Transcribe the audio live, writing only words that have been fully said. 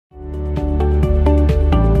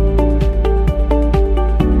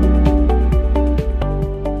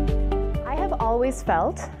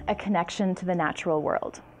felt a connection to the natural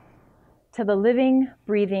world, to the living,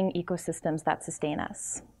 breathing ecosystems that sustain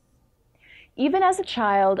us. Even as a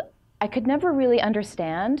child, I could never really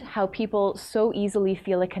understand how people so easily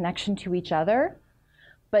feel a connection to each other,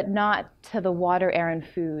 but not to the water, air, and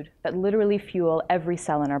food that literally fuel every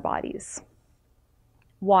cell in our bodies.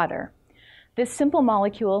 Water. This simple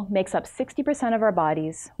molecule makes up 60% of our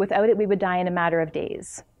bodies. Without it, we would die in a matter of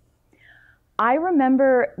days. I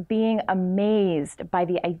remember being amazed by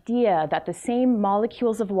the idea that the same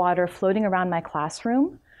molecules of water floating around my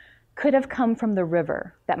classroom could have come from the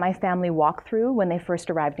river that my family walked through when they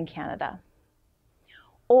first arrived in Canada,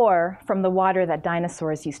 or from the water that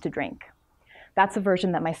dinosaurs used to drink. That's a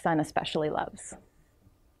version that my son especially loves.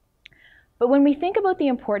 But when we think about the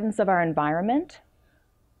importance of our environment,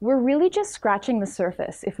 we're really just scratching the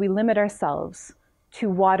surface if we limit ourselves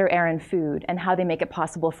to water, air, and food and how they make it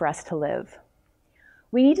possible for us to live.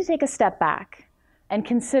 We need to take a step back and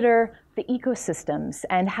consider the ecosystems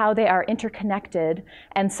and how they are interconnected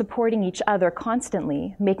and supporting each other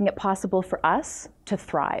constantly, making it possible for us to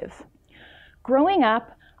thrive. Growing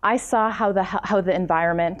up, I saw how the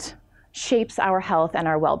environment shapes our health and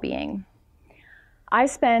our well-being. I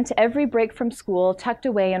spent every break from school tucked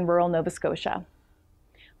away in rural Nova Scotia.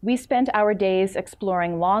 We spent our days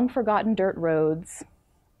exploring long-forgotten dirt roads,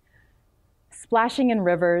 splashing in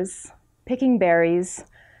rivers, picking berries,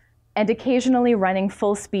 and occasionally running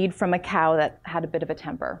full speed from a cow that had a bit of a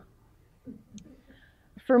temper.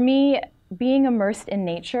 For me, being immersed in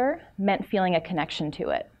nature meant feeling a connection to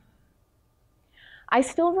it. I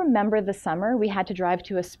still remember the summer we had to drive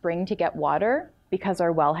to a spring to get water because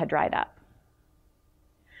our well had dried up.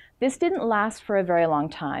 This didn't last for a very long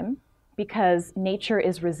time because nature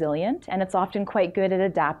is resilient and it's often quite good at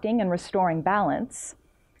adapting and restoring balance.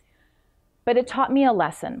 But it taught me a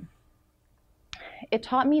lesson. It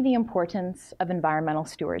taught me the importance of environmental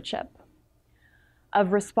stewardship,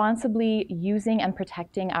 of responsibly using and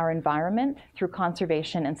protecting our environment through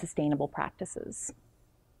conservation and sustainable practices.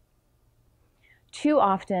 Too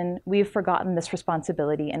often, we've forgotten this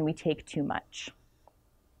responsibility and we take too much.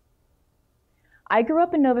 I grew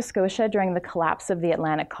up in Nova Scotia during the collapse of the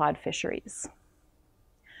Atlantic cod fisheries.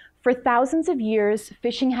 For thousands of years,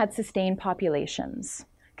 fishing had sustained populations.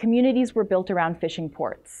 Communities were built around fishing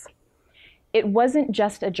ports. It wasn't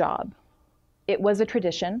just a job. It was a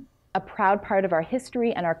tradition, a proud part of our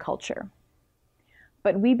history and our culture.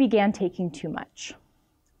 But we began taking too much.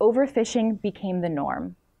 Overfishing became the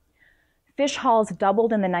norm. Fish hauls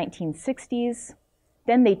doubled in the 1960s,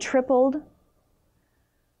 then they tripled,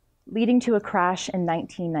 leading to a crash in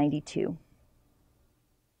 1992.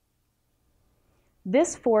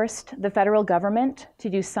 This forced the federal government to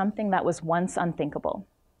do something that was once unthinkable: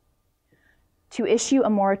 to issue a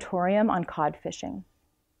moratorium on cod fishing.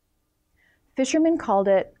 Fishermen called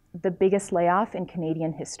it the biggest layoff in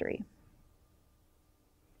Canadian history.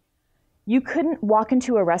 You couldn't walk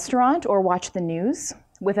into a restaurant or watch the news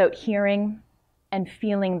without hearing and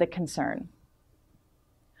feeling the concern.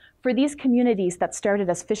 For these communities that started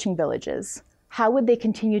as fishing villages, how would they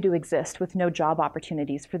continue to exist with no job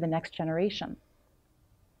opportunities for the next generation?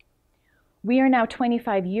 We are now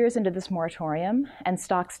 25 years into this moratorium, and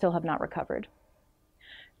stocks still have not recovered.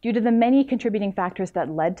 Due to the many contributing factors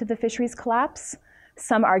that led to the fisheries collapse,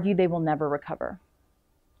 some argue they will never recover.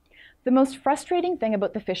 The most frustrating thing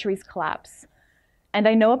about the fisheries collapse, and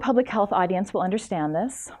I know a public health audience will understand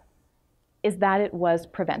this, is that it was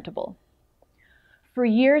preventable. For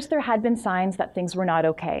years, there had been signs that things were not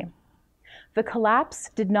okay. The collapse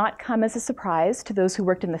did not come as a surprise to those who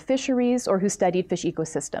worked in the fisheries or who studied fish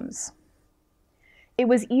ecosystems. It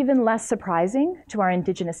was even less surprising to our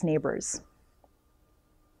Indigenous neighbors.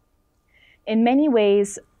 In many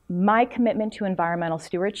ways, my commitment to environmental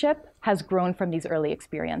stewardship has grown from these early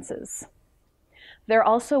experiences. They're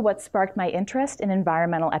also what sparked my interest in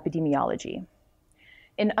environmental epidemiology,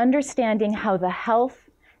 in understanding how the health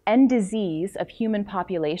and disease of human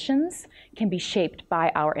populations can be shaped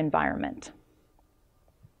by our environment.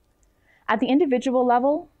 At the individual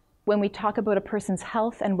level, when we talk about a person's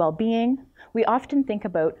health and well-being, we often think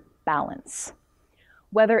about balance.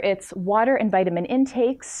 Whether it's water and vitamin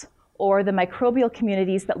intakes, or the microbial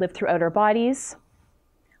communities that live throughout our bodies,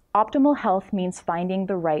 optimal health means finding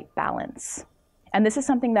the right balance. And this is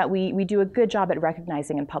something that we do a good job at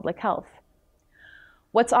recognizing in public health.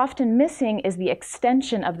 What's often missing is the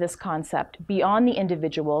extension of this concept beyond the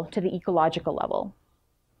individual to the ecological level.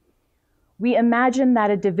 We imagine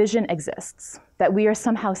that a division exists, that we are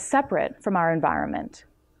somehow separate from our environment,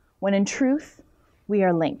 when in truth, we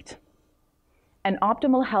are linked. And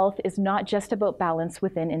optimal health is not just about balance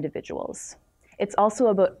within individuals. It's also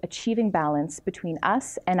about achieving balance between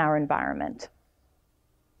us and our environment.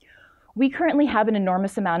 We currently have an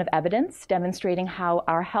enormous amount of evidence demonstrating how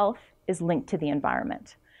our health is linked to the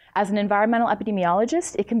environment. As an environmental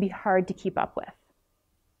epidemiologist, it can be hard to keep up with.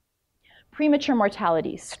 Premature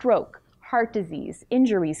mortality, stroke, heart disease,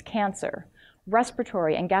 injuries, cancer,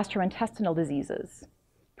 respiratory and gastrointestinal diseases,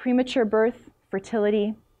 premature birth,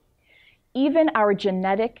 fertility, even our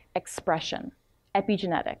genetic expression,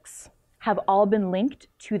 epigenetics, have all been linked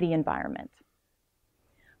to the environment.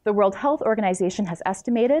 The World Health Organization has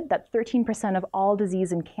estimated that 13% of all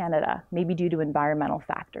disease in Canada may be due to environmental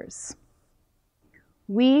factors.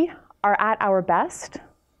 We are at our best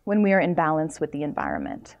when we are in balance with the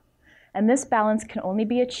environment. And this balance can only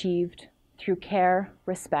be achieved through care,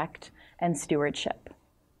 respect, and stewardship.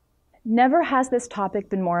 Never has this topic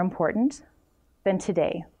been more important than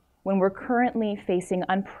today, when we're currently facing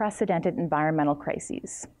unprecedented environmental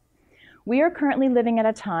crises. We are currently living at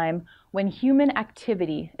a time when human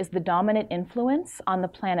activity is the dominant influence on the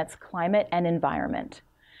planet's climate and environment.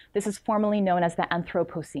 This is formally known as the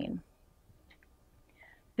Anthropocene.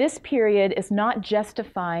 This period is not just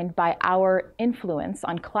defined by our influence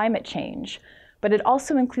on climate change, but it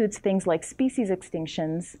also includes things like species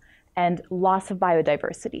extinctions and loss of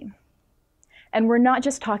biodiversity. And we're not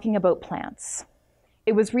just talking about plants.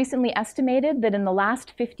 It was recently estimated that in the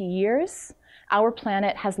last 50 years, our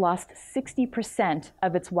planet has lost 60%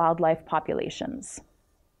 of its wildlife populations.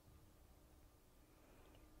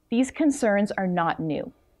 These concerns are not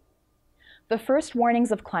new. The first warnings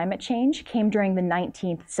of climate change came during the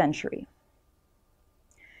 19th century.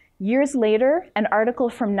 Years later, an article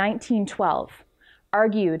from 1912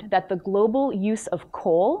 argued that the global use of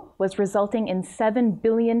coal was resulting in 7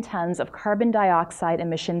 billion tons of carbon dioxide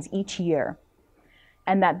emissions each year,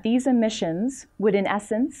 and that these emissions would, in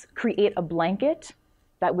essence, create a blanket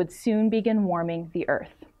that would soon begin warming the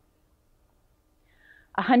Earth.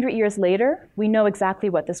 100 years later, we know exactly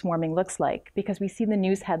what this warming looks like because we see the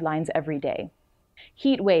news headlines every day.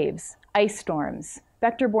 Heat waves, ice storms,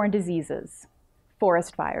 vector-borne diseases,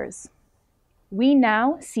 forest fires. We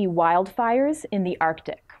now see wildfires in the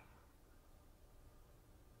Arctic.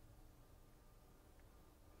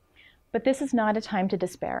 But this is not a time to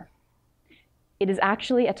despair. It is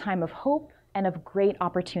actually a time of hope and of great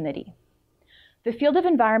opportunity. The field of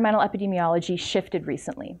environmental epidemiology shifted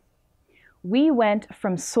recently. We went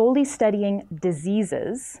from solely studying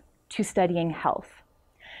diseases to studying health.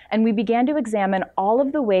 And we began to examine all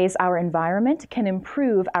of the ways our environment can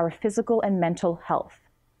improve our physical and mental health.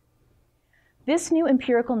 This new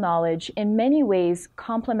empirical knowledge in many ways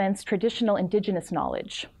complements traditional Indigenous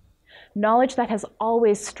knowledge, knowledge that has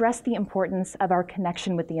always stressed the importance of our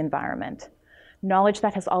connection with the environment, knowledge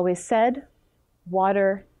that has always said,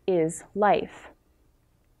 water is life.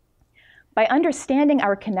 By understanding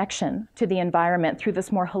our connection to the environment through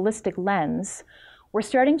this more holistic lens, we're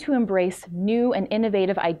starting to embrace new and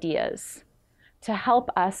innovative ideas to help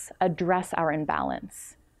us address our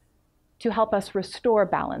imbalance, to help us restore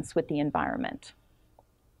balance with the environment.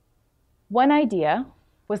 One idea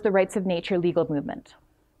was the rights of nature legal movement.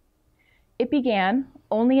 It began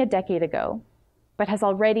only a decade ago, but has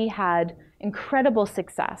already had incredible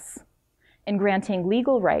success in granting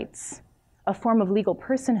legal rights, a form of legal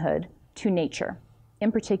personhood, to nature,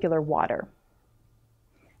 in particular water.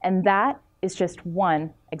 And that is just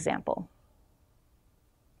one example.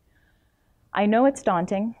 I know it's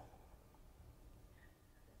daunting.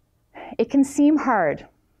 It can seem hard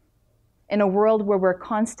in a world where we're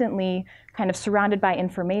constantly kind of surrounded by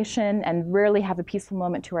information and rarely have a peaceful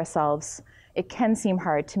moment to ourselves. It can seem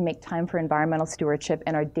hard to make time for environmental stewardship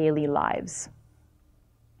in our daily lives.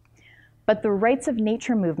 But the rights of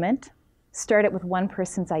nature movement started with one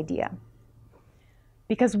person's idea.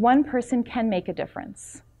 Because one person can make a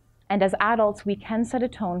difference. And as adults, we can set a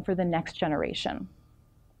tone for the next generation.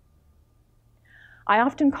 I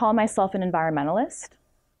often call myself an environmentalist,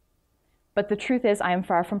 but the truth is I am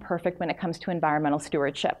far from perfect when it comes to environmental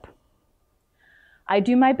stewardship. I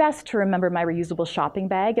do my best to remember my reusable shopping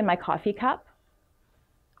bag and my coffee cup.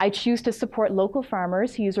 I choose to support local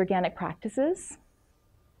farmers who use organic practices.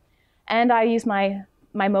 And I use my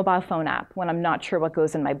mobile phone app when I'm not sure what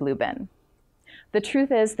goes in my blue bin. The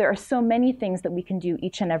truth is there are so many things that we can do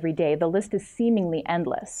each and every day. The list is seemingly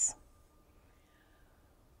endless.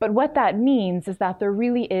 But what that means is that there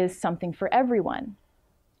really is something for everyone.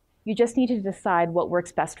 You just need to decide what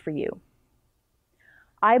works best for you.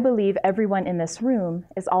 I believe everyone in this room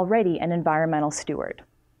is already an environmental steward.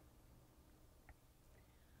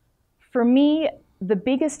 For me, the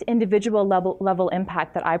biggest individual level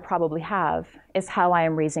impact that I probably have is how I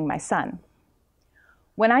am raising my son.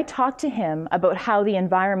 When I talk to him about how the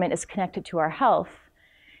environment is connected to our health,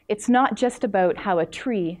 it's not just about how a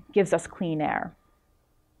tree gives us clean air.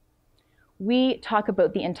 We talk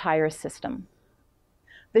about the entire system.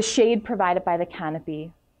 The shade provided by the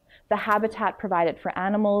canopy, the habitat provided for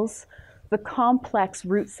animals, the complex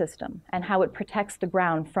root system and how it protects the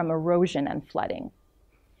ground from erosion and flooding.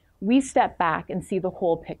 We step back and see the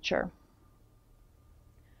whole picture.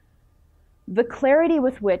 The clarity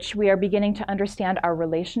with which we are beginning to understand our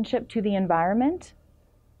relationship to the environment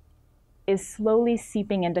is slowly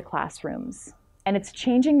seeping into classrooms, and it's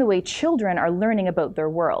changing the way children are learning about their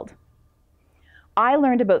world. I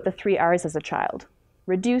learned about the 3 R's as a child: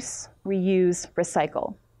 reduce, reuse,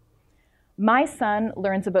 recycle. My son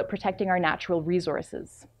learns about protecting our natural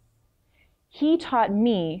resources. He taught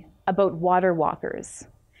me about water walkers,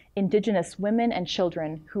 Indigenous women and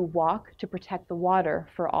children who walk to protect the water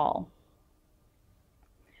for all.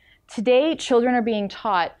 Today, children are being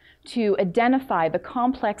taught to identify the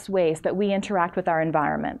complex ways that we interact with our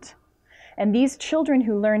environment. And these children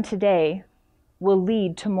who learn today will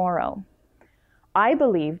lead tomorrow. I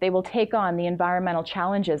believe they will take on the environmental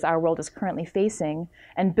challenges our world is currently facing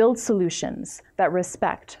and build solutions that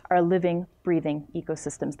respect our living, breathing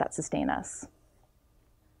ecosystems that sustain us.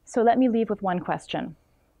 So let me leave with one question.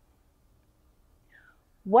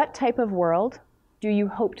 What type of world do you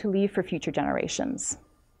hope to leave for future generations?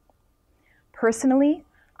 Personally,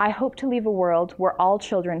 I hope to leave a world where all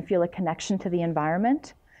children feel a connection to the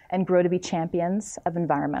environment and grow to be champions of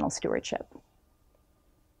environmental stewardship.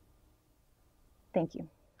 Thank you.